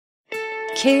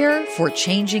Care for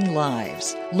changing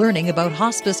lives. Learning about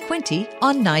Hospice Quinte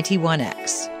on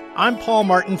 91X. I'm Paul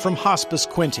Martin from Hospice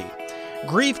Quinte.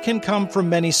 Grief can come from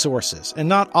many sources, and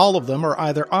not all of them are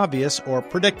either obvious or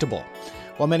predictable.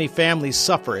 While many families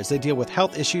suffer as they deal with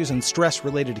health issues and stress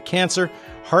related to cancer,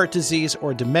 heart disease,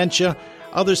 or dementia,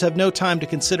 others have no time to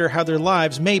consider how their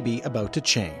lives may be about to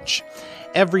change.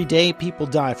 Every day, people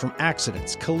die from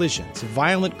accidents, collisions,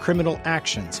 violent criminal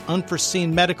actions,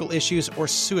 unforeseen medical issues, or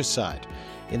suicide.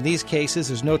 In these cases,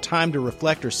 there's no time to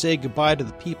reflect or say goodbye to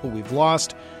the people we've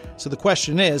lost. So the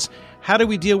question is, how do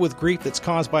we deal with grief that's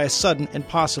caused by a sudden and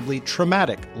possibly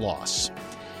traumatic loss?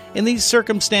 In these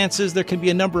circumstances, there can be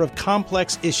a number of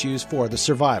complex issues for the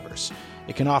survivors.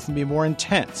 It can often be more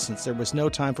intense since there was no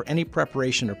time for any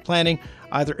preparation or planning,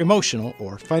 either emotional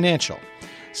or financial.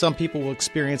 Some people will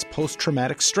experience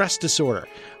post-traumatic stress disorder,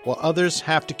 while others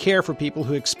have to care for people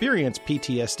who experience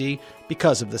PTSD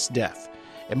because of this death.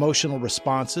 Emotional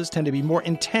responses tend to be more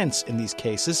intense in these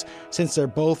cases since they're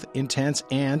both intense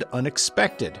and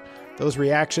unexpected. Those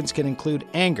reactions can include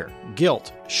anger,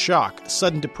 guilt, shock,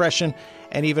 sudden depression,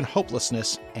 and even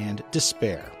hopelessness and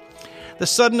despair. The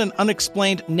sudden and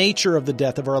unexplained nature of the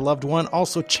death of our loved one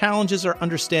also challenges our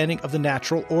understanding of the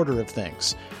natural order of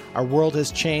things. Our world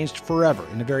has changed forever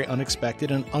in a very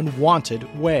unexpected and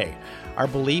unwanted way. Our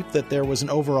belief that there was an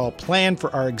overall plan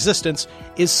for our existence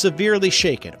is severely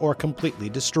shaken or completely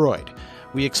destroyed.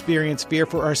 We experience fear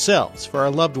for ourselves, for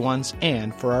our loved ones,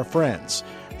 and for our friends.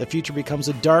 The future becomes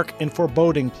a dark and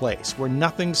foreboding place where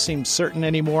nothing seems certain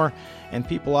anymore, and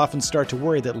people often start to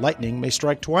worry that lightning may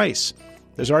strike twice.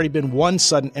 There's already been one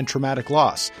sudden and traumatic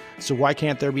loss, so why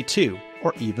can't there be two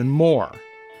or even more?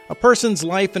 A person's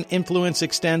life and influence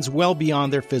extends well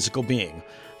beyond their physical being.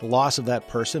 The loss of that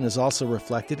person is also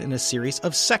reflected in a series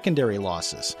of secondary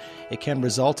losses. It can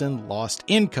result in lost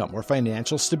income or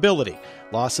financial stability,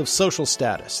 loss of social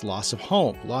status, loss of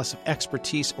home, loss of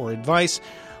expertise or advice,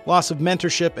 loss of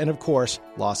mentorship, and of course,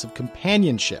 loss of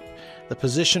companionship. The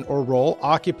position or role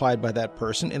occupied by that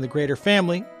person in the greater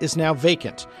family is now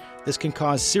vacant. This can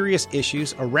cause serious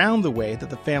issues around the way that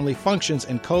the family functions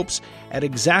and copes at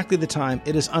exactly the time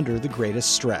it is under the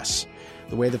greatest stress.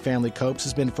 The way the family copes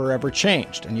has been forever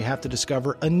changed, and you have to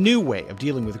discover a new way of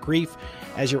dealing with grief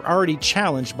as you're already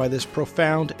challenged by this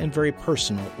profound and very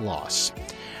personal loss.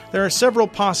 There are several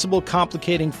possible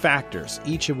complicating factors,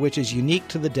 each of which is unique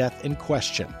to the death in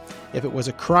question. If it was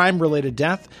a crime-related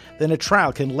death, then a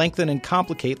trial can lengthen and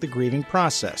complicate the grieving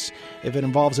process. If it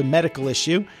involves a medical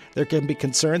issue, there can be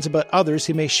concerns about others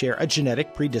who may share a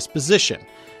genetic predisposition.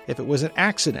 If it was an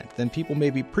accident, then people may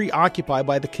be preoccupied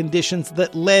by the conditions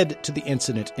that led to the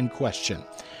incident in question.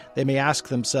 They may ask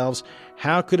themselves,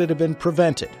 how could it have been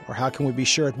prevented, or how can we be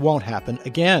sure it won't happen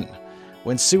again?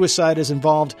 When suicide is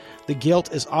involved, the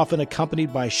guilt is often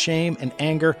accompanied by shame and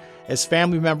anger as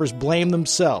family members blame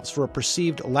themselves for a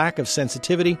perceived lack of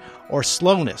sensitivity or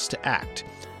slowness to act.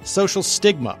 Social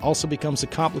stigma also becomes a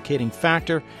complicating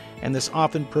factor, and this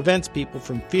often prevents people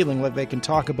from feeling like they can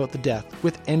talk about the death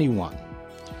with anyone.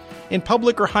 In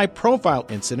public or high-profile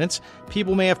incidents,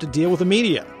 people may have to deal with the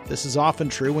media. This is often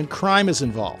true when crime is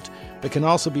involved, but can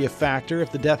also be a factor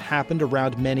if the death happened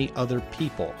around many other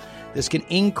people. This can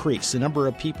increase the number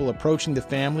of people approaching the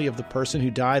family of the person who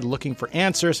died looking for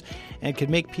answers, and can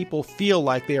make people feel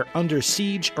like they are under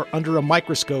siege or under a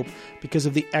microscope because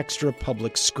of the extra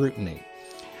public scrutiny.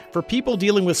 For people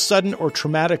dealing with sudden or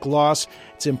traumatic loss,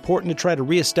 it's important to try to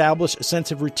reestablish a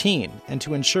sense of routine and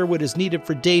to ensure what is needed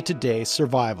for day-to-day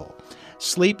survival.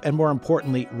 Sleep and, more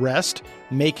importantly, rest,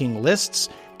 making lists,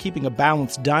 keeping a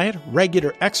balanced diet,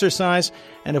 regular exercise,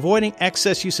 and avoiding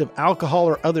excess use of alcohol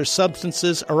or other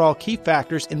substances are all key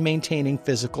factors in maintaining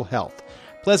physical health.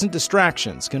 Pleasant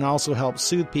distractions can also help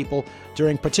soothe people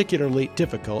during particularly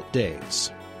difficult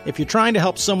days. If you're trying to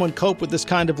help someone cope with this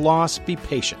kind of loss, be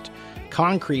patient.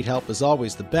 Concrete help is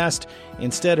always the best.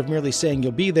 Instead of merely saying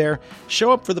you'll be there,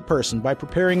 show up for the person by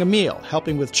preparing a meal,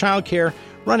 helping with childcare,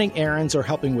 running errands, or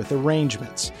helping with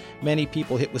arrangements. Many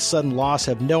people hit with sudden loss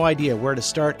have no idea where to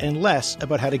start and less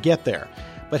about how to get there.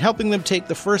 But helping them take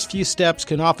the first few steps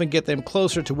can often get them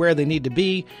closer to where they need to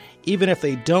be, even if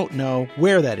they don't know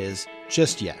where that is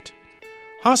just yet.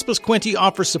 Hospice Quinte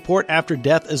offers support after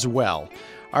death as well.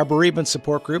 Our bereavement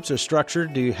support groups are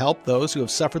structured to help those who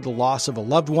have suffered the loss of a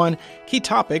loved one. Key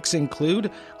topics include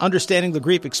understanding the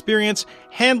grief experience,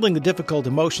 handling the difficult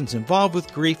emotions involved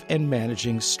with grief, and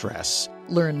managing stress.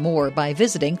 Learn more by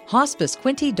visiting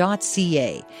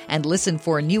hospicequinte.ca and listen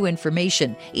for new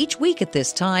information each week at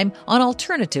this time on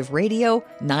Alternative Radio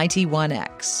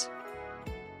 91X.